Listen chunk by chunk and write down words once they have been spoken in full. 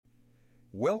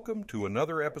Welcome to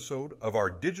another episode of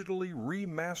our digitally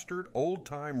remastered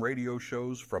old-time radio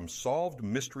shows from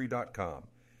SolvedMystery.com.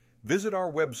 Visit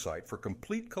our website for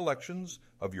complete collections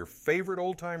of your favorite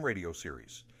old-time radio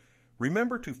series.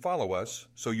 Remember to follow us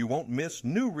so you won't miss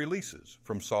new releases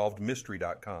from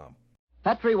SolvedMystery.com.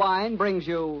 Petri Wine brings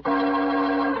you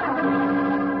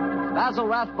Basil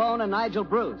Rathbone and Nigel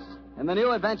Bruce in the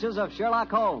new adventures of Sherlock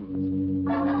Holmes.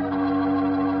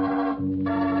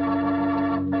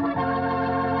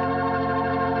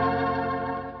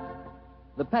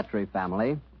 The Petri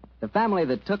family, the family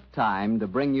that took time to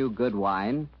bring you good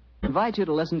wine, invite you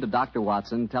to listen to Dr.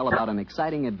 Watson tell about an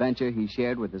exciting adventure he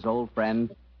shared with his old friend,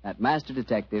 that master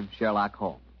detective, Sherlock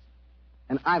Holmes.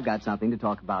 And I've got something to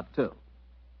talk about, too.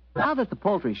 Now that the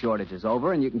poultry shortage is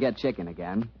over and you can get chicken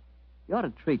again, you ought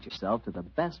to treat yourself to the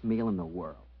best meal in the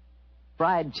world.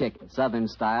 Fried chicken, Southern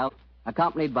style,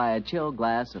 accompanied by a chilled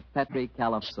glass of Petri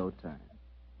Calif Sauterne.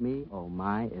 Me, oh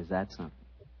my, is that something.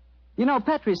 You know,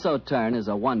 Petri Sauterne is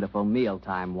a wonderful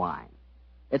mealtime wine.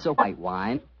 It's a white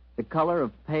wine, the color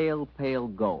of pale, pale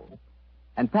gold.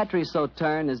 And Petri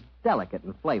Sauterne is delicate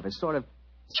in flavor, sort of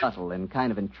subtle and kind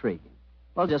of intriguing.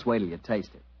 Well, just wait till you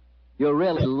taste it. You'll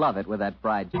really love it with that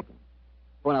fried chicken.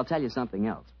 Oh, and I'll tell you something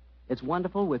else. It's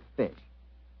wonderful with fish.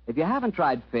 If you haven't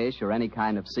tried fish or any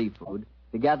kind of seafood,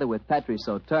 together with Petri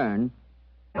Sauterne,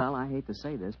 well, I hate to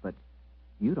say this, but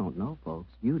you don't know, folks.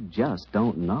 You just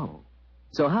don't know.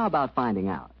 So how about finding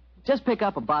out? Just pick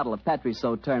up a bottle of Petri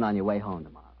Sauterne on your way home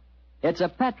tomorrow. It's a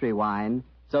Petri wine,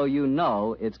 so you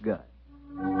know it's good.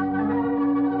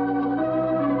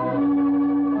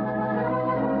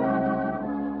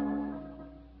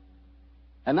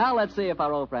 And now let's see if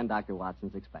our old friend Dr.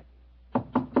 Watson's expecting.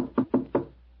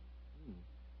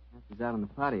 He's out on the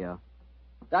patio.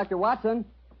 Dr. Watson?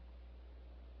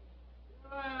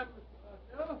 Here I am,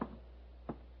 Mr. Bartell.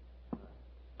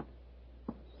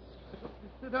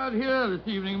 Sit out here this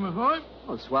evening, my boy.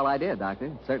 Oh, swell idea, Doctor.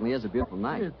 It certainly is a beautiful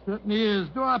night. It certainly is.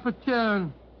 Draw up a chair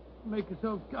and make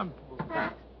yourself comfortable.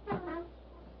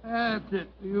 That's it.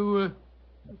 You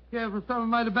care for some of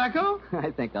my tobacco? I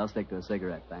think I'll stick to a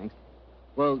cigarette, thanks.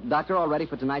 Well, Doctor, all ready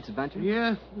for tonight's adventure?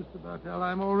 Yes, Mr. Bartell,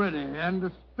 I'm all ready. And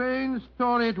a strange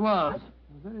story it was.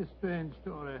 A very strange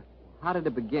story. How did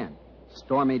it begin?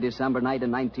 Stormy December night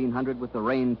in 1900 with the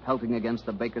rain pelting against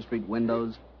the Baker Street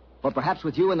windows? Or perhaps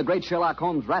with you and the great Sherlock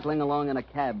Holmes rattling along in a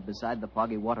cab beside the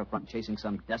foggy waterfront chasing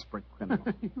some desperate criminal?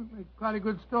 You make quite a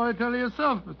good storyteller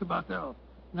yourself, Mr. Bartell.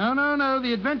 No.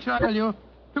 The adventure, I tell you,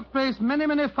 took place many,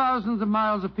 many thousands of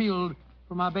miles afield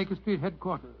from our Baker Street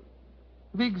headquarters.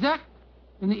 To be exact,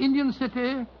 in the Indian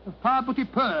city of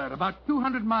Parbutipur, about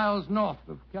 200 miles north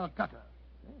of Calcutta.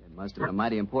 It must have been a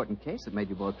mighty important case that made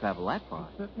you both travel that far.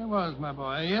 It certainly was, my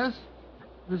boy, yes.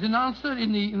 It was announced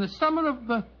in the summer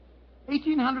of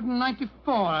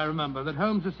 1894, I remember, that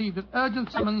Holmes received an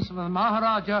urgent summons from the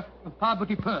Maharaja of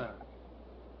Parbutipur.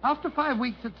 After 5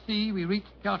 weeks at sea, we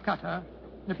reached Calcutta,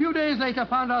 and a few days later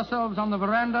found ourselves on the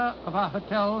veranda of our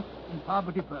hotel in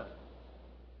Parbutipur.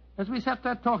 As we sat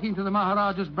there talking to the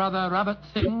Maharaja's brother, Rabat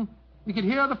Singh, we could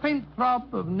hear the faint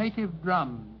throb of native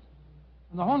drums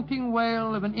and the haunting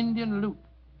wail of an Indian lute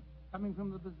coming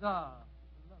from the bazaar.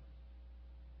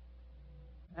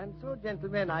 And so,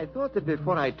 gentlemen, I thought that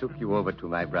before I took you over to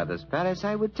my brother's palace,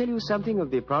 I would tell you something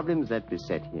of the problems that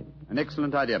beset him. An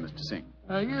excellent idea, Mr. Singh.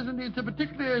 Yes, indeed, sir,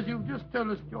 particularly as you've just told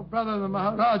us your brother, the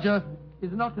Maharaja,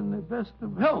 is not in the best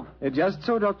of health. Just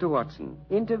so, Dr. Watson.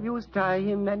 Interviews tire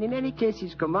him, and in any case,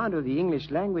 his command of the English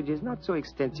language is not so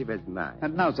extensive as mine.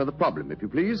 And now, sir, the problem, if you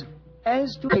please.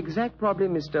 As to the exact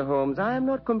problem, Mr. Holmes, I am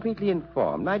not completely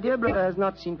informed. My dear brother has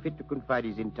not seen fit to confide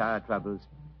his entire troubles,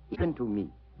 even to me.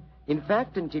 In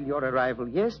fact, until your arrival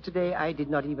yesterday, I did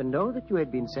not even know that you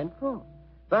had been sent for.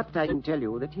 But I can tell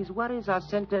you that his worries are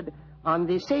centered on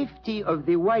the safety of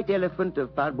the white elephant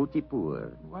of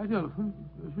Parbutipur. White elephant?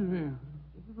 Excuse me.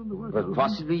 Well,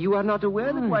 possibly you are not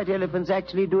aware that white elephants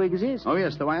actually do exist. Oh,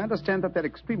 yes, though I understand that they're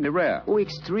extremely rare. Oh,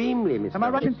 extremely, Mr. Am I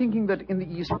right in thinking that in the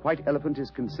East, white elephant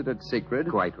is considered sacred?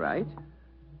 Quite right.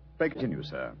 Pray continue,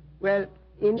 sir. Well,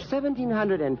 in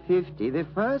 1750, the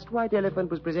first white elephant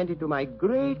was presented to my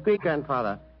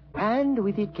great-great-grandfather, and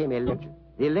with it came a legend.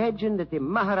 The legend that the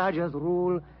Maharaja's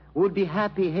rule would be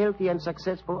happy, healthy, and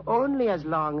successful only as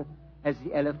long as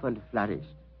the elephant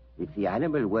flourished. If the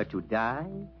animal were to die,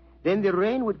 then the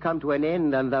reign would come to an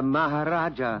end, and the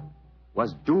Maharaja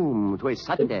was doomed to a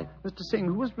sudden death. Mr. Singh,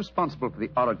 who was responsible for the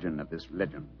origin of this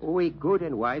legend? Oh, a good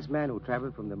and wise man who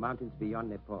traveled from the mountains beyond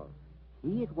Nepal.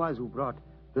 He it was who brought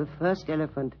the first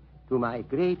elephant to my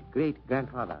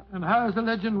great-great-grandfather. And how has the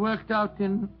legend worked out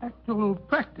in actual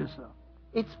practice, sir?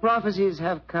 Its prophecies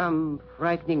have come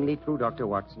frighteningly true, Dr.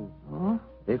 Watson. Oh?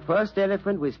 The first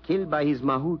elephant was killed by his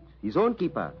mahout, his own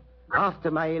keeper,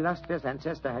 after my illustrious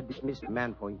ancestor had dismissed the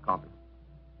man for incompetent.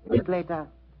 A week later,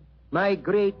 my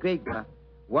great-great-grandfather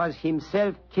was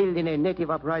himself killed in a native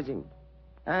uprising.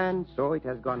 And so it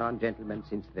has gone on, gentlemen,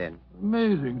 since then.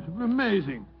 Amazing,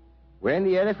 amazing. When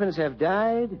the elephants have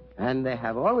died, and they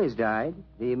have always died,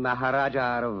 the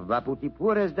Maharaja of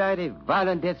Vaputipur has died a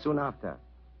violent death soon after.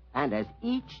 And as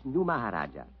each new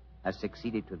Maharaja has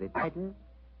succeeded to the title,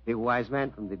 the wise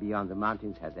man from beyond the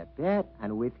mountains has appeared,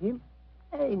 and with him,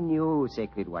 a new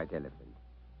sacred white elephant.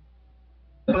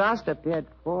 The last appeared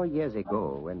 4 years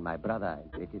ago when my brother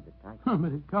inherited the title.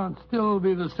 But it can't still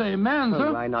be the same man,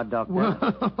 sir. Why not, Doctor?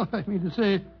 Well, I mean to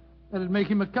say, that'd make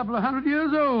him a couple of 100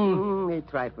 years old. A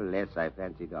trifle less, I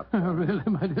fancy, Doctor. Really,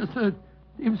 my dear sir,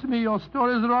 seems to me your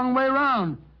story's the wrong way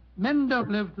round. Men don't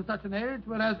live to such an age,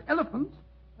 whereas elephants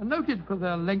are noted for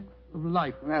their length of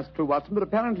life. That's true, Watson, but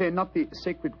apparently not the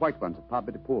sacred white ones of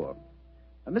Parbetipur.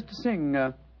 Mr. Singh,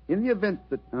 in the event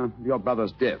that your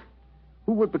brother's death,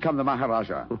 who would become the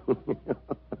Maharaja?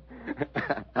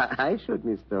 I should,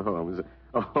 Mr. Holmes.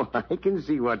 Oh, I can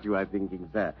see what you are thinking,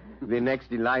 sir. The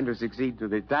next in line to succeed to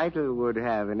the title would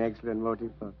have an excellent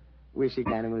motive for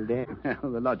wishing animal death.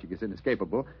 Well, the logic is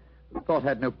inescapable. The thought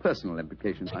had no personal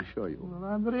implications, I assure you. Well,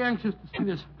 I'm very anxious to see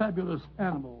this fabulous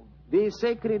animal. The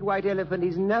sacred white elephant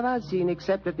is never seen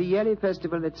except at the yearly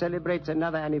festival that celebrates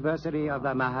another anniversary of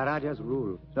the Maharaja's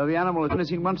rule. So the animal is only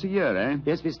seen once a year, eh?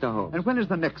 Yes, Mr. Holmes. And when is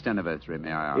the next anniversary,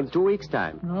 may I ask? In 2 weeks'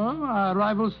 time. No, our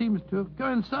arrival seems to have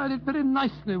coincided very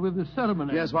nicely with the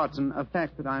ceremony. Yes, Watson, a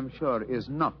fact that I'm sure is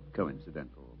not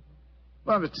coincidental.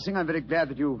 Well, Mr. Singh, I'm very glad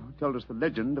that you told us the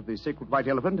legend of the sacred white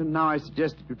elephant, and now I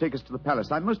suggest that you take us to the palace.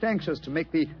 I'm most anxious to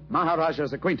make the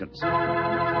Maharaja's acquaintance.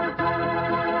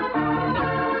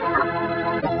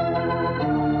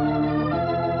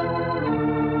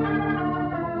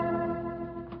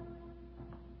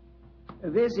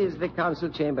 This is the council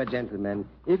chamber, gentlemen.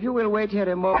 If you will wait here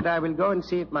a moment, I will go and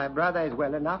see if my brother is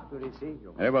well enough to receive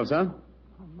you. Very well, sir.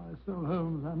 On my soul,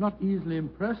 Holmes, I'm not easily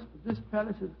impressed, but this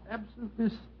palace is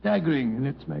absolutely staggering in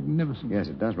its magnificence. Yes,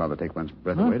 it does rather take one's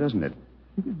breath away, doesn't it?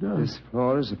 I think it does. This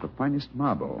floor is of the finest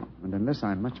marble, and unless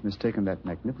I'm much mistaken, that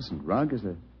magnificent rug is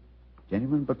a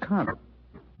genuine brocade.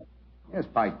 Yes,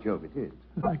 by Jove, it is.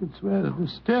 I could swear that the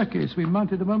staircase we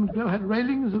mounted a moment ago had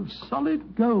railings of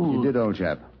solid gold. You did, old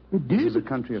chap. It did? This is a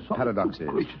country of paradoxes,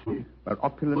 Graciously. where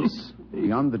opulence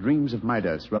beyond the dreams of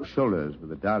Midas rubs shoulders with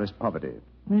the direst poverty.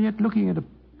 And yet, looking at a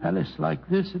palace like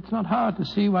this, it's not hard to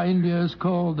see why India is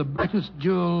called the brightest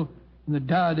jewel in the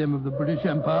diadem of the British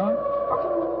Empire.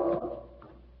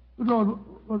 Good Lord,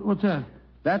 what's that?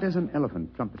 That is an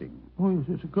elephant trumpeting. Oh,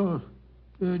 yes, of course.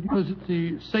 Because it's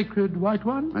the sacred white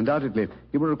one? Undoubtedly.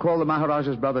 You will recall the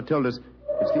Maharaja's brother told us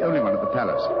it's the only one at the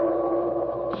palace.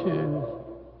 Cheers.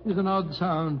 It's an odd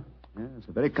sound. Yes,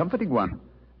 a very comforting one.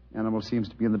 The animal seems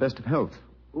to be in the best of health.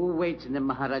 Who waits in the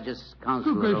Maharaja's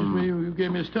council Good gracious room? me, you gave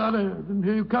me a start. I didn't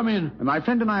hear you come in. And my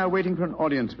friend and I are waiting for an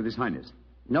audience with His Highness.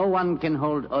 No one can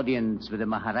hold audience with the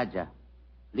Maharaja.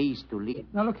 Please to leave.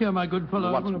 Now, look here, my good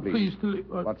fellow. Watson, I'm please. pleased to leave.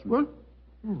 Watson. What?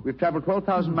 We've traveled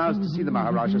 12,000 miles to see the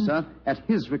Maharaja, sir, at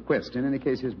his request. In any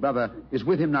case, his brother is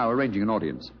with him now arranging an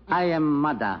audience. I am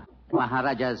Mada,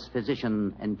 Maharaja's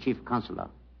physician and chief counselor.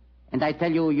 And I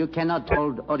tell you, you cannot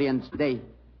hold audience today.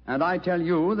 And I tell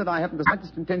you that I haven't the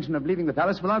slightest intention of leaving the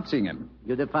palace without seeing him.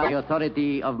 You defy the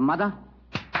authority of Mada?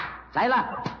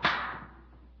 Saila!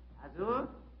 Azur?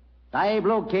 Tai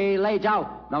bloke lay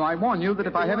jiao. Now, I warn you that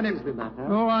if I have any...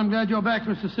 Oh, I'm glad you're back,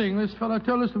 Mr. Singh. This fellow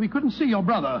told us that we couldn't see your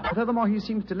brother. Furthermore, he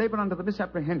seems to labor under the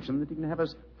misapprehension that he can have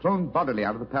us thrown bodily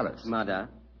out of the palace. Mother,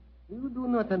 you do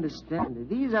not understand.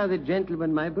 These are the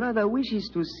gentlemen my brother wishes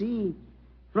to see.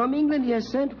 From England he has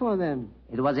sent for them.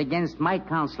 It was against my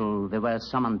counsel they were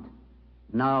summoned.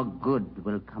 No good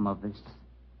will come of this.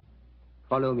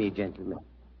 Follow me, gentlemen.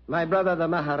 My brother, the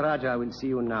Maharaja, will see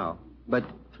you now. But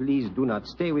please do not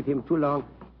stay with him too long.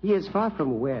 He is far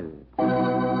from well.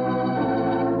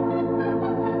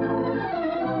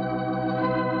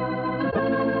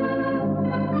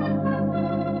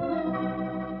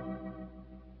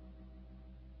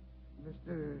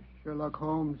 Mr. Sherlock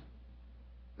Holmes,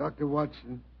 Dr.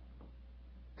 Watson,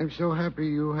 I'm so happy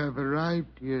you have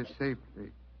arrived here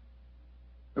safely.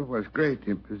 It was great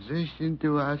imposition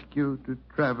to ask you to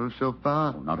travel so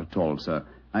far. Oh, not at all, sir.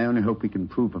 I only hope we can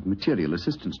prove of material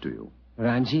assistance to you.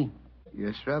 Ranji,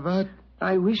 Yes, Rabat?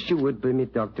 I wish you would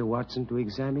permit Dr. Watson to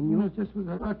examine you. No, just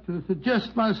what I'd like to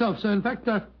suggest myself, sir. In fact,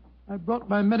 I brought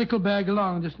my medical bag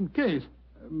along just in case.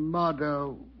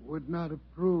 Mother would not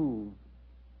approve.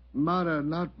 Mother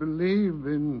not believe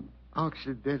in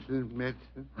Occidental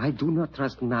medicine? I do not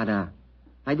trust Nada.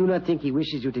 I do not think he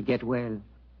wishes you to get well.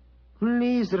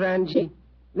 Please, Ranji,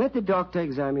 let the doctor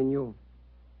examine you.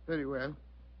 Very well.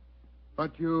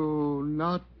 But you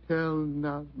not tell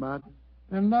not Mother?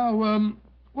 And now,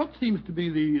 what seems to be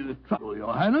the trouble,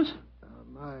 Your Highness?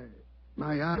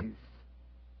 My eyes,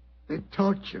 they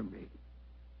torture me.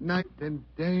 Night and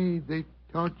day, they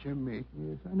torture me.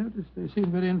 Yes, I noticed they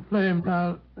seem very inflamed.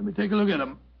 Now, let me take a look at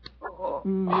them.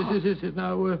 Yes.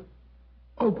 Now,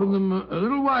 open them a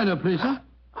little wider, please, sir.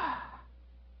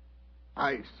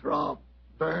 Eyes throb,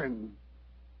 burn,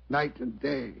 night and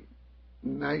day.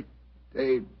 Night,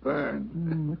 day,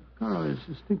 burn. The color is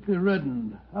distinctly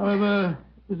reddened. However,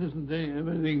 this isn't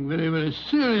anything very, very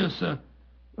serious, sir.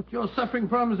 What you're suffering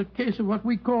from is a case of what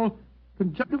we call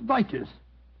conjunctivitis.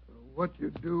 What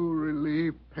you do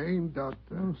relieve pain,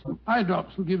 Doctor? Oh, some eye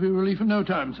drops will give you relief in no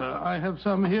time, sir. I have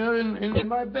some here in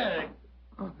my bag.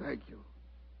 Oh, thank you.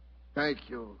 Thank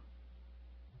you.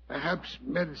 Perhaps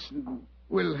medicine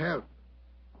will help.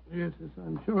 Yes,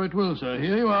 I'm sure it will, sir.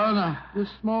 Here you are. Now, this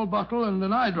small bottle and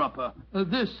an eyedropper.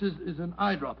 This is an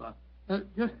eyedropper.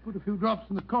 Just put a few drops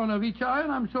in the corner of each eye,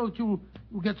 and I'm sure that you'll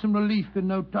get some relief in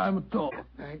no time at all.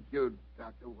 Thank you,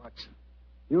 Dr. Watson.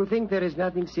 You think there is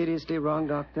nothing seriously wrong,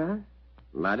 Doctor?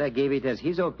 Mother gave it as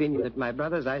his opinion that my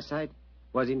brother's eyesight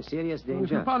was in serious If you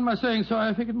danger. pardon my saying so,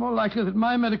 I think it more likely that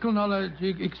my medical knowledge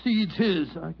exceeds his.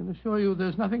 I can assure you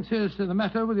there's nothing seriously the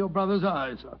matter with your brother's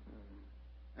eyes, sir.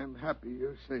 I'm happy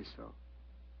you say so.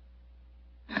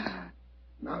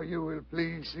 Now you will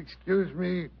please excuse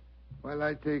me while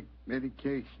I take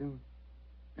medication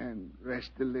and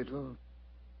rest a little.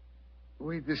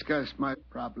 We discuss my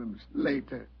problems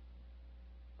later.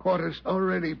 Quarters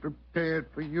already prepared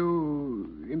for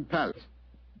you in palace.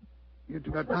 You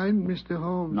do not mind, Mr.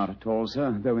 Holmes? Not at all,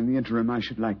 sir. Though in the interim, I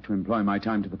should like to employ my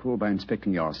time to the full by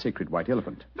inspecting your sacred white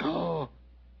elephant. No,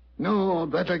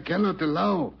 that I cannot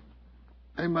allow.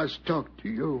 I must talk to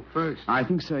you first. I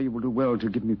think, sir, you will do well to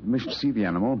give me permission to see the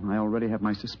animal. I already have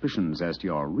my suspicions as to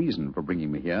your reason for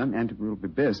bringing me here, and it will be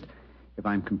best if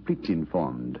I'm completely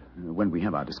informed when we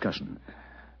have our discussion.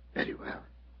 Very well.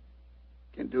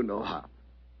 Can do no harm.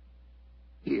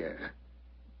 Here.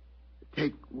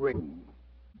 Take ring.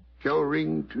 Show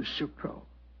ring to Sucro.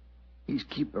 He's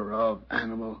keeper of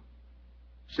animal.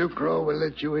 Sucro will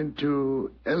let you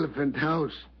into elephant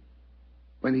house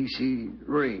when he see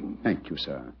ring. Thank you,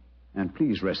 sir. And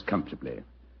please rest comfortably.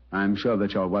 I'm sure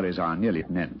that your worries are nearly at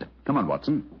an end. Come on,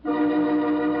 Watson.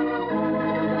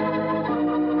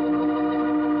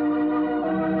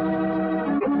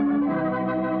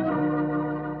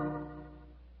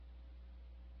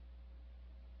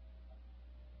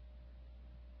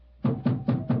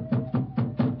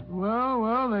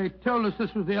 Well, they told us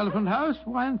this was the elephant house.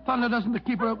 Why in thunder doesn't the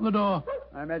keeper open the door?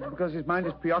 I imagine because his mind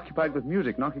is preoccupied with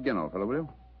music. Knock again, old fellow, will you?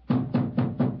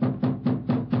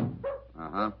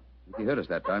 Uh-huh. He heard us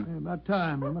that time. Yeah, about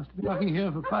time. He must have been knocking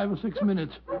here for 5 or 6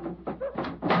 minutes.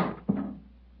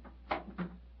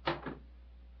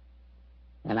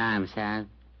 Salam, sir.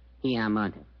 Here,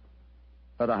 Monte.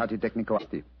 Parahati tekniko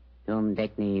asti. Tum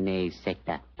dekni ne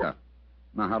sekta. Sir.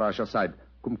 Maharaja side.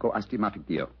 Kumko asti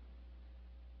mafikdio.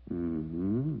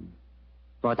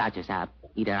 Potato, sir.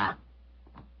 Idara.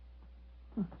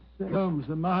 Say, Holmes,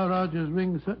 the Maharaja's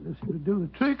ring certainly seemed to do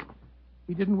the trick.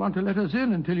 He didn't want to let us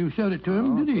in until you showed it to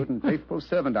him, did he? Good and faithful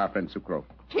servant, our friend Sucro.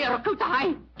 Here,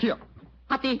 kutai. Here.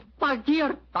 Hati,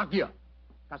 pagir. Tagir.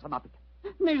 Kasamapik.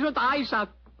 Nejutai, sir.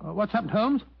 What's happened,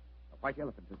 Holmes? The white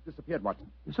elephant has disappeared, Watson.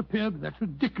 Disappeared? That's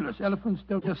ridiculous. Elephants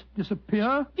don't just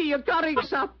disappear. Diagarik,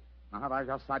 sir.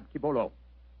 Maharaja side kibolo.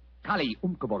 Kali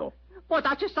umkabolo.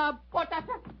 Potato, sir.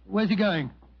 Potato. Where's he going?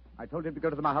 I told him to go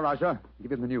to the Maharaja and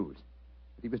give him the news.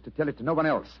 But he was to tell it to no one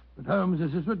else. But, Holmes,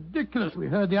 this is ridiculous. We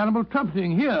heard the animal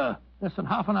trumpeting here less than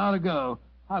half an hour ago.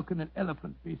 How can an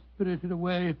elephant be spirited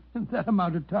away in that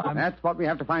amount of time? That's what we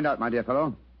have to find out, my dear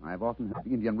fellow. I've often heard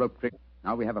the Indian rope trick.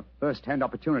 Now we have a first-hand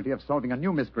opportunity of solving a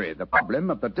new mystery, the problem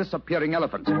of the disappearing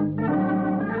elephant.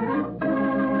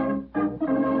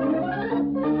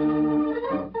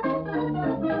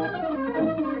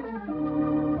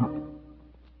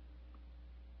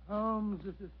 Holmes,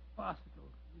 this is farcical.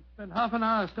 We spent half an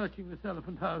hour searching this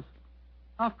elephant house.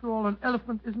 After all, an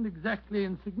elephant isn't exactly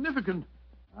insignificant.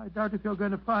 I doubt if you're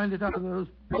going to find it out of those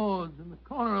boards in the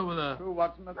corner over there. True,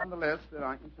 Watson, but nonetheless, there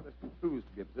are interesting clues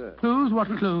to be observed. Clues? What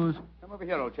clues? Come over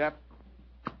here, old chap.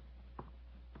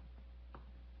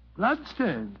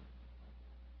 Bloodstains.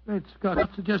 Great Scott,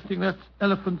 not suggesting that's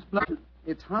elephant's blood.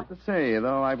 It's hard to say,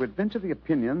 though I would venture the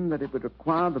opinion that it would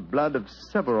require the blood of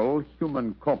several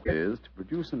human corpses to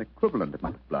produce an equivalent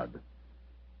amount of blood.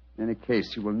 In any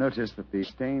case, you will notice that the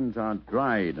stains are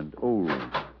dried and old.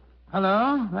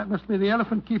 Hello? That must be the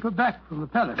elephant keeper back from the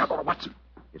palace. Dr. Watson,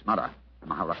 his mother, the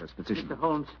Maharaja's physician. Mr.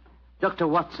 Holmes, Dr.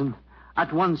 Watson,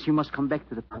 at once you must come back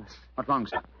to the palace. What's wrong,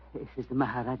 sir? It is the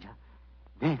Maharaja.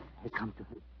 Death has come to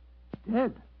him.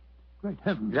 Dead? Great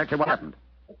heavens. Exactly what happened?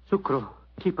 Sukro,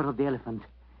 keeper of the elephant,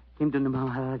 came to the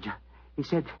Maharaja. He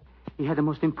said he had a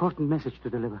most important message to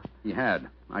deliver. He had.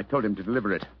 I told him to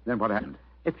deliver it. Then what happened?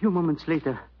 A few moments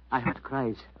later, I heard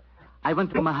cries. I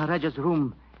went to Maharaja's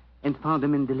room and found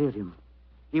him in delirium.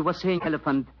 He was saying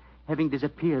elephant having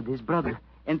disappeared, his brother,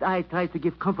 and I tried to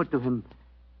give comfort to him,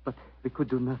 but we could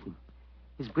do nothing.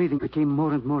 His breathing became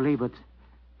more and more labored.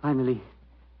 Finally,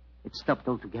 it stopped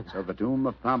altogether. So the doom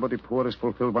of Parbodipur is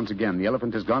fulfilled once again. The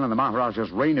elephant is gone and the Maharaja's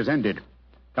reign is ended.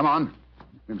 Come on.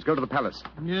 We must go to the palace.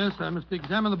 Yes, I must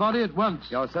examine the body at once.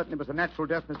 You're certain it was a natural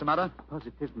death, Mr. Mudder?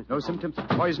 Positive, Mr. No Holmes. symptoms of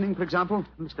poisoning, for example?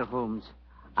 Mr. Holmes,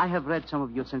 I have read some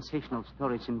of your sensational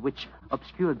stories in which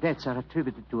obscure deaths are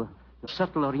attributed to a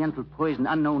subtle oriental poison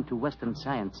unknown to Western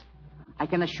science. I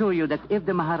can assure you that if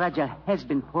the Maharaja has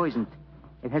been poisoned,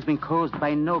 it has been caused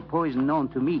by no poison known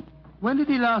to me. When did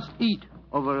he last eat?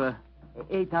 Over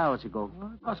 8 hours ago.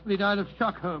 Well, possibly died of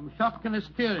shock, Holmes. Shock and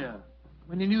hysteria.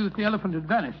 When he knew that the elephant had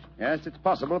vanished. Yes, it's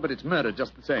possible, but it's murder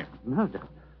just the same. Murder?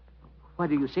 Why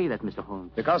do you say that, Mr.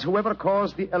 Holmes? Because whoever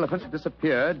caused the elephant to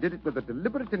disappear did it with the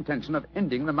deliberate intention of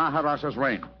ending the Maharaja's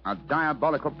reign. A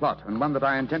diabolical plot, and one that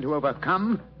I intend to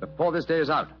overcome before this day is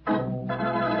out.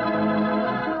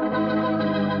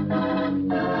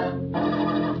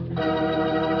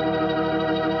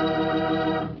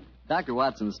 Dr.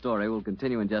 Watson's story will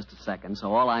continue in just a second,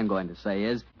 so all I'm going to say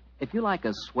is, if you like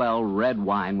a swell red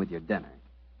wine with your dinner,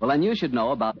 well, then you should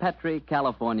know about Petri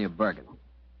California Burgundy.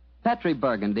 Petri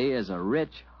Burgundy is a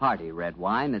rich, hearty red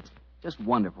wine that's just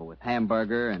wonderful with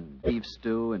hamburger and beef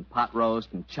stew and pot roast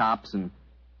and chops and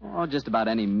just about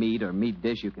any meat or meat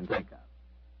dish you can think of.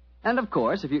 And, of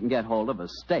course, if you can get hold of a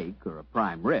steak or a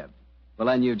prime rib, well,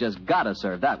 then you've just got to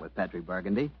serve that with Petri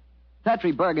Burgundy.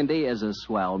 Petri Burgundy is a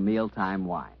swell mealtime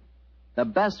wine. The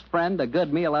best friend a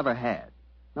good meal ever had.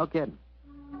 No kidding.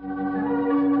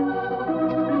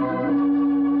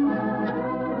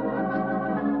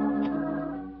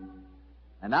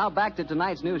 And now back to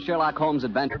tonight's new Sherlock Holmes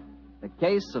adventure, the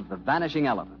case of the vanishing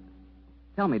elephant.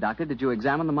 Tell me, Doctor, did you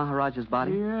examine the Maharaja's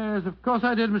body? Yes, of course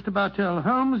I did, Mr. Bartell.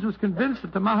 Holmes was convinced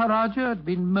that the Maharaja had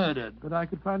been murdered, but I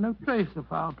could find no trace of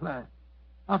foul play.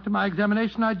 After my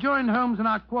examination, I joined Holmes in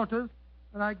our quarters,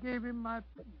 and I gave him my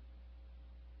opinion.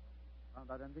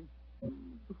 Found out anything?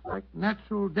 Looks like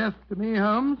natural death to me,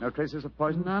 Holmes. No traces of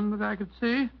poison? None that I could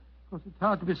see. Of course, it's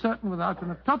hard to be certain without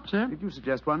an autopsy. Did you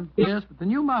suggest one? Yes, but the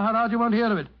new Maharaja won't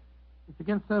hear of it. It's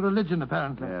against their religion,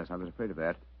 apparently. Yes, I was afraid of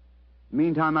that.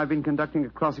 Meantime, I've been conducting a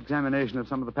cross-examination of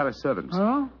some of the palace servants.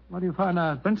 Oh? What do you find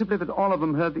out? Principally that all of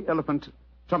them heard the elephant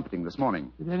trumpeting this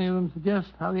morning. Did any of them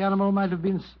suggest how the animal might have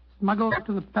been smuggled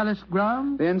to the palace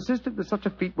grounds? They insisted that such a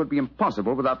feat would be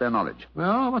impossible without their knowledge.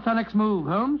 Well, what's our next move,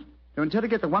 Holmes? To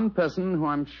interrogate the one person who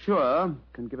I'm sure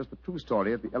can give us the true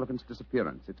story of the elephant's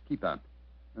disappearance, its keeper.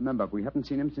 Remember, we haven't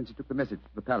seen him since he took the message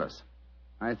to the palace.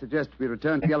 I suggest we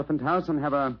return to the elephant house and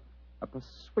have a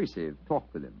persuasive talk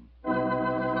with him.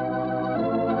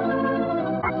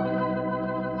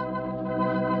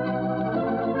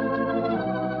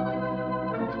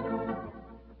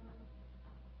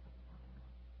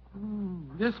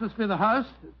 This must be the house.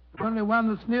 The only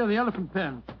one that's near the elephant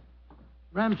pen.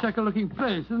 Ramshackle-looking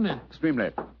place, isn't it? Extremely.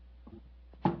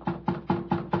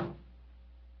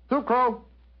 Sukro!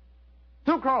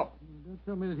 Sukro! Don't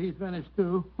tell me that he's vanished,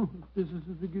 too. This is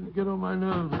beginning to get on my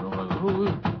nerves.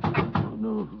 Oh,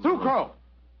 no. Sukro!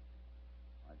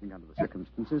 I think under the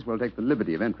circumstances, we'll take the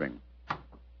liberty of entering.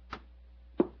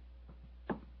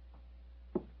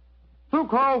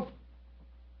 Sukro!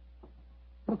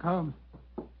 Look, Holmes.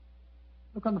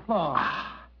 Look on the floor.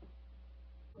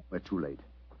 We're too late.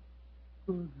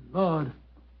 Good Lord.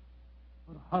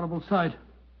 What a horrible sight.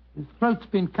 His throat's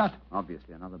been cut.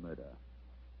 Obviously another murder.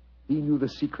 He knew the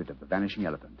secret of the vanishing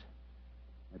elephant.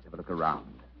 Let's have a look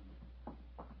around.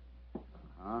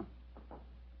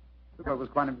 Sukro was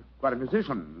quite a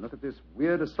musician. Look at this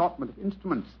weird assortment of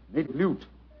instruments. Native lute.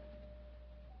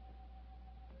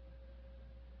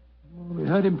 We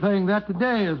heard him playing that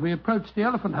today as we approached the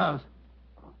elephant house.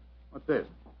 What's this?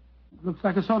 It looks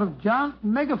like a sort of giant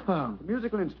megaphone. A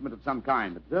musical instrument of some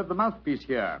kind. Observe the mouthpiece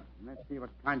here. Let's see what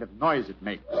kind of noise it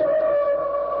makes.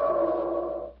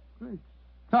 Great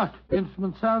Scott. The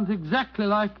instrument sounds exactly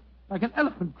like like an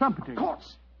elephant trumpeting. Of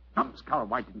course. Numbskull,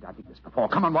 why didn't I think this before?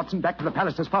 Come on, Watson, back to the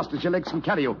palace as fast as your legs can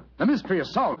carry you. The mystery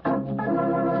is solved.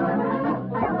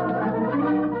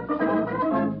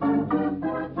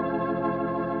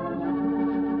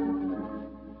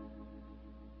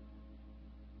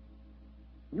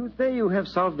 You say you have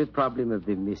solved the problem of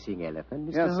the missing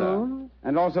elephant, Mr. Yes, sir. Holmes?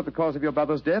 And also the cause of your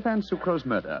brother's death and Sucro's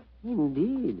murder.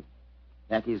 Indeed.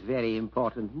 That is very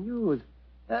important news.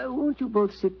 Won't you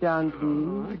both sit down,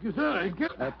 please? Thank you, sir. Thank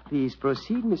you. Please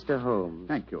proceed, Mr. Holmes.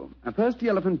 Thank you. First, the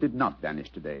elephant did not vanish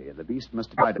today. The beast must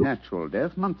have died a natural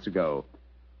death months ago.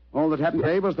 All that happened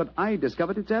today was that I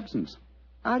discovered its absence.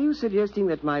 Are you suggesting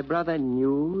that my brother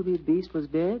knew the beast was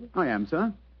dead? I am,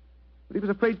 sir. But he was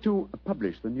afraid to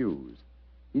publish the news.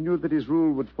 He knew that his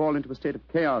rule would fall into a state of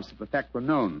chaos if the fact were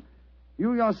known.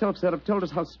 You yourself, sir, have told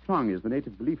us how strong is the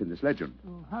native belief in this legend.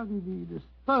 Oh, how did he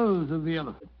dispose of the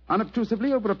elephant?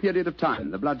 Unobtrusively, over a period of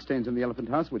time, the bloodstains in the elephant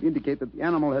house would indicate that the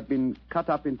animal had been cut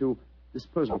up into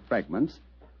disposable fragments,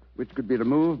 which could be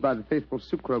removed by the faithful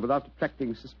Sucro without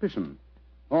attracting suspicion.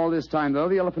 All this time, though,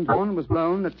 the elephant horn was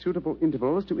blown at suitable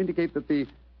intervals to indicate that the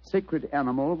sacred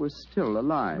animal was still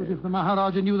alive. But if the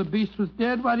Maharaja knew the beast was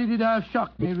dead, why did he die of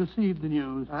shock when he received the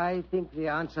news? I think the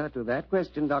answer to that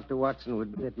question, Dr. Watson,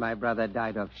 would be that my brother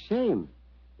died of shame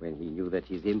when he knew that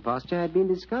his imposture had been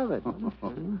discovered.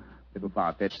 Little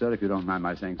far-fetched, sir, if you don't mind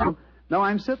my saying so. No,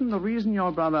 I'm certain the reason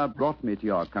your brother brought me to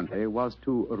your country was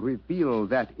to reveal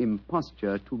that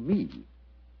imposture to me.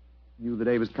 He knew the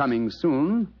day was coming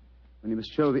soon when he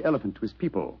must show the elephant to his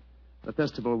people. The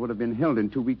festival would have been held in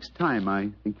 2 weeks' time,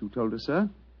 I think you told us, sir.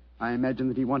 I imagine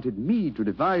that he wanted me to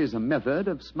devise a method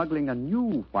of smuggling a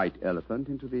new white elephant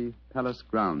into the palace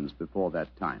grounds before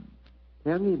that time.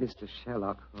 Tell me, Mr.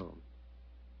 Sherlock Holmes,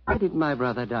 why did my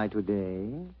brother die today?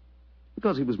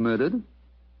 Because he was murdered.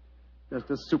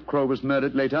 Just as Sucro was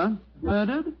murdered later.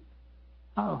 Murdered?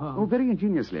 How? Oh, very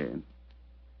ingeniously.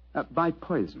 By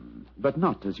poison, but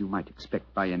not, as you might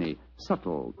expect, by any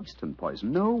subtle Eastern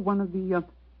poison. No, one of the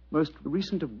most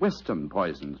recent of Western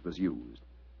poisons was used.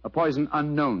 A poison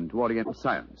unknown to Oriental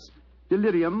science.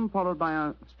 Delirium, followed by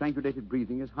a strangulated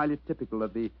breathing, is highly typical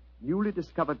of the newly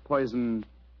discovered poison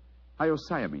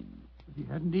hyoscyamine. But he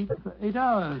hadn't eaten for 8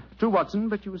 hours. True, Watson,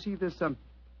 but you see, this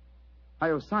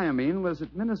hyoscyamine was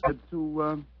administered through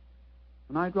an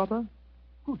eyedropper.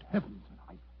 Good heavens,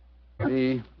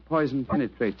 The poison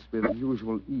penetrates with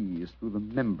unusual ease through the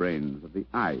membranes of the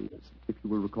eyes, if you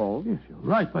will recall. Yes, you're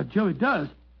right, by Joe, it does.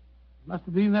 It must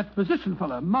have been that physician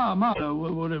fellow,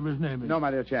 whatever his name is. No, my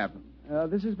dear chap.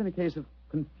 This has been a case of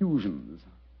confusions.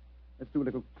 Let's do a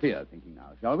little clear thinking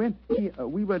now, shall we?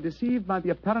 We were deceived by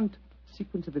the apparent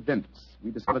sequence of events.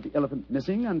 We discovered the elephant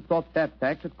missing and thought that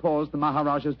fact had caused the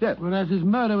Maharaja's death. Whereas his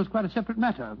murder was quite a separate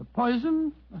matter. The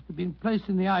poison must have been placed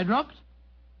in the eye drops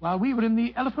while we were in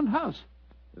the elephant house.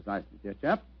 Precisely, dear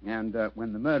chap. And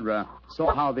when the murderer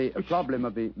saw how the problem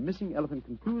of the missing elephant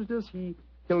confused us, he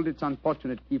killed its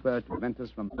unfortunate keeper to prevent us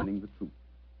from learning the truth.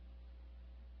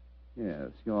 Yes,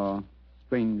 you're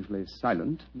strangely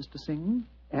silent, Mr. Singh.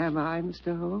 Am I,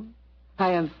 Mr. Holmes?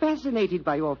 I am fascinated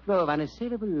by your flow of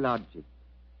unassailable logic.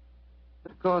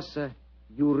 Of course,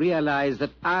 you realize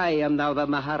that I am now the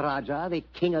Maharaja, the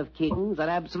king of kings, an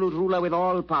absolute ruler with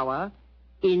all power,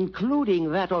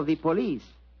 including that of the police.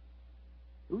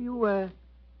 Do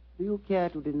you care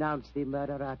to denounce the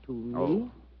murderer to me? Oh,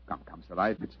 come,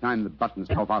 Sir. It's time the buttons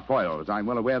off our foils. I'm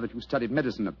well aware that you studied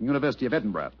medicine at the University of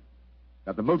Edinburgh. You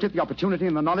have the motive, the opportunity,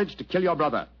 and the knowledge to kill your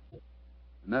brother.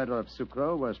 The murder of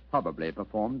Sucro was probably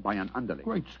performed by an underling.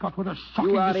 Great Scott, what a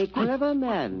shocking You are a disgrace. clever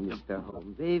man, Mr.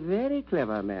 Holmes. A very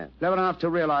clever man. Clever enough to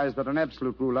realize that an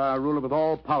absolute ruler, a ruler with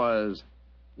all powers,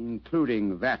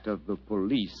 including that of the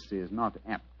police, is not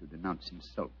apt to denounce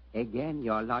himself. Again,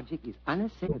 your logic is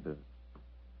unassailable.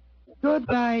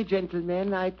 Goodbye,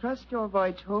 gentlemen. I trust your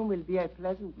voyage home will be a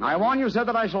pleasant one. I warn you, sir,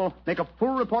 that I shall make a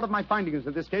full report of my findings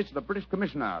in this case to the British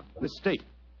Commissioner of this state.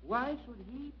 Why should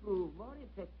he prove more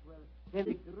effectual than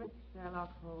the great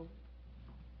Sherlock Holmes?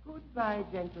 Goodbye,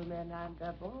 gentlemen, and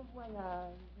bon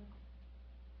voyage.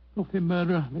 Filthy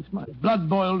murderer. Makes my blood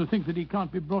boil to think that he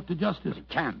can't be brought to justice. He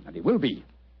can, and he will be.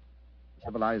 The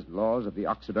civilized laws of the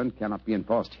Occident cannot be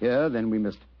enforced here, then we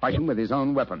must fight him with his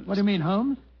own weapons. What do you mean,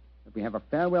 Holmes? That we have a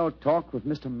farewell talk with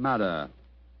Mr. Marder,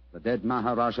 the dead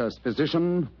Maharaja's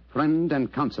physician, friend,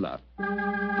 and counselor.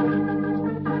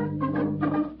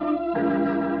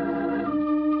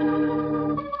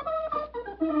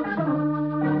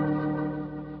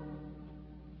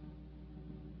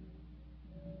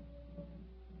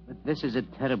 But this is a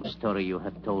terrible story you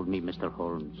have told me, Mr.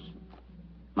 Holmes.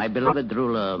 My beloved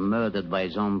ruler murdered by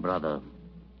his own brother.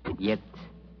 Yet,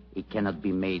 He cannot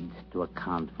be made to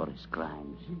account for his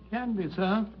crimes. He can be,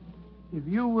 sir, if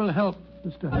you will help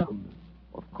Mr. Holmes.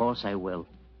 Of course I will.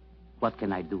 What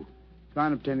can I do? Try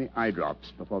and obtain the eye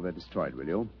drops before they're destroyed, will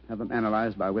you? Have them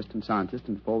analyzed by a Western scientist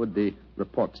and forward the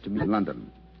reports to me in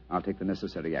London. I'll take the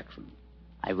necessary action.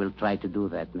 I will try to do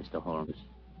that, Mr. Holmes.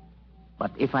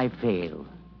 But if I fail,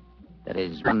 there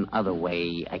is one other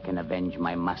way I can avenge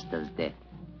my master's death.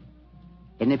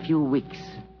 In a few weeks,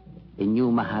 the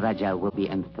new Maharaja will be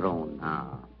enthroned.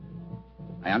 Ah.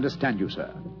 I understand you,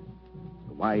 sir.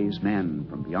 The wise man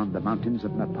from beyond the mountains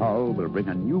of Nepal will bring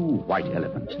a new white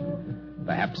elephant.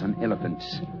 Perhaps an elephant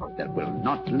that will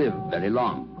not live very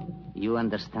long. You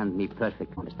understand me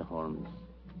perfectly, Mr. Holmes.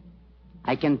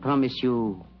 I can promise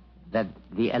you that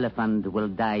the elephant will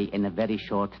die in a very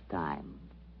short time.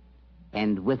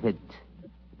 And with it,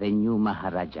 the new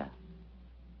Maharaja.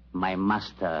 My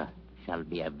master shall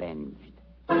be avenged.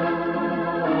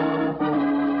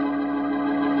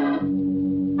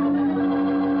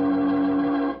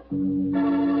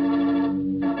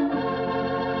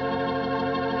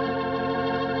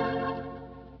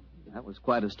 That was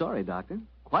quite a story, Doctor.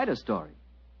 Quite a story.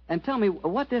 And tell me,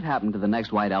 what did happen to the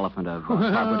next white elephant of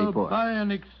Parvati-Pur? By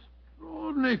an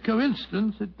extraordinary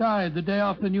coincidence, it died the day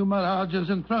after the new Maharaja's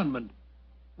enthronement.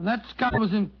 And that scout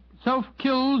was himself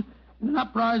killed in an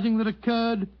uprising that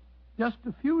occurred just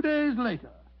a few days later.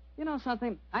 You know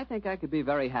something? I think I could be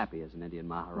very happy as an Indian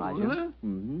Maharaja. Oh, really?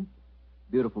 Mm-hmm.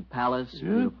 Beautiful palace, Yeah.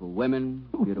 beautiful women,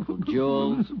 beautiful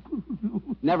jewels.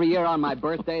 And every year on my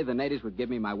birthday, the natives would give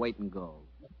me my weight in gold.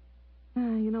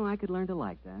 You know, I could learn to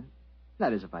like that.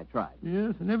 That is, if I tried.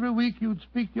 Yes, and every week you'd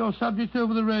speak to your subjects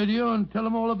over the radio and tell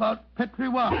them all about Petri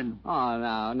wine.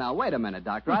 Oh, now, wait a minute,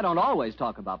 Doctor. I don't always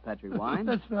talk about Petri wine.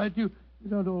 That's right. You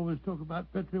don't always talk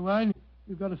about Petri wine.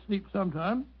 You've got to sleep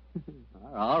sometime.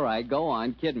 All right, go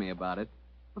on. Kid me about it.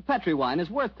 But Petri wine is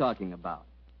worth talking about.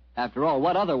 After all,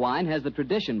 what other wine has the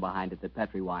tradition behind it that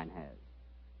Petri wine has?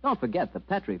 Don't forget, the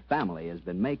Petri family has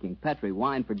been making Petri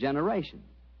wine for generations.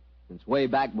 Since way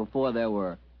back before there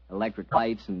were electric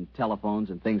lights and telephones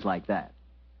and things like that.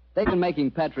 They've been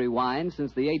making Petri wine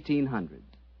since the 1800s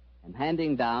and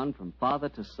handing down from father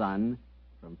to son,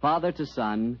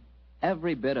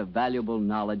 every bit of valuable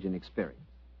knowledge and experience.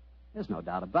 There's no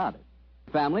doubt about it.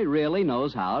 The family really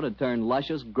knows how to turn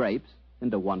luscious grapes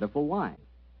into wonderful wine.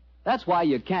 That's why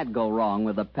you can't go wrong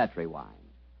with a Petri wine.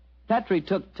 Petri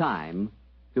took time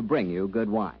to bring you good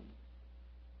wine.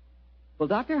 Well,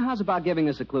 Doctor, how's about giving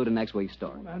us a clue to next week's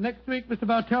story? Next week, Mr.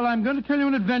 Bartell, I'm going to tell you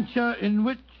an adventure in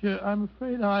which I'm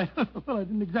afraid I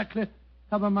didn't exactly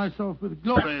cover myself with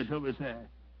glory, shall we say.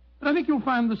 But I think you'll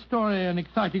find the story an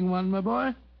exciting one, my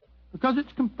boy, because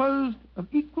it's composed of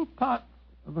equal parts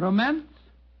of romance,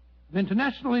 of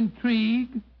international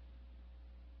intrigue,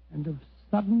 and of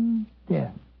sudden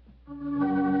death.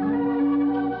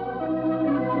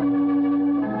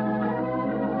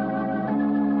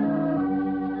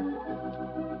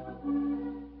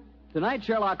 Tonight's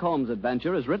Sherlock Holmes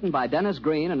adventure is written by Dennis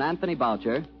Green and Anthony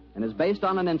Boucher and is based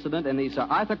on an incident in the Sir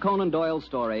Arthur Conan Doyle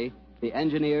story, The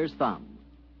Engineer's Thumb.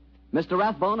 Mr.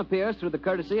 Rathbone appears through the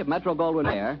courtesy of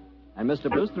Metro-Goldwyn-Mayer and Mr.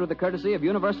 Bruce through the courtesy of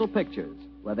Universal Pictures,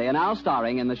 where they are now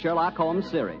starring in the Sherlock Holmes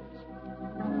series.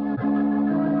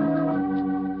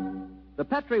 The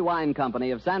Petri Wine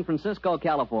Company of San Francisco,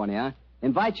 California,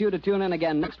 invites you to tune in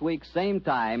again next week, same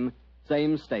time,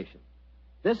 same station.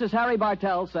 This is Harry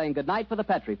Bartell saying goodnight for the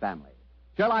Petri family.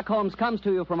 Sherlock Holmes comes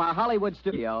to you from our Hollywood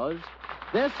studios.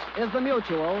 This is the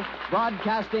Mutual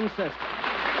Broadcasting System.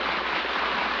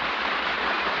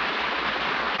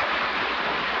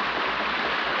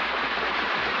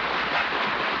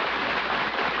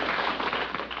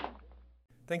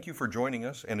 Thank you for joining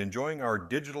us and enjoying our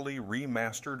digitally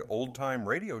remastered old-time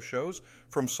radio shows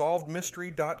from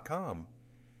SolvedMystery.com.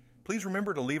 Please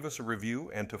remember to leave us a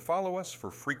review and to follow us for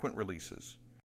frequent releases.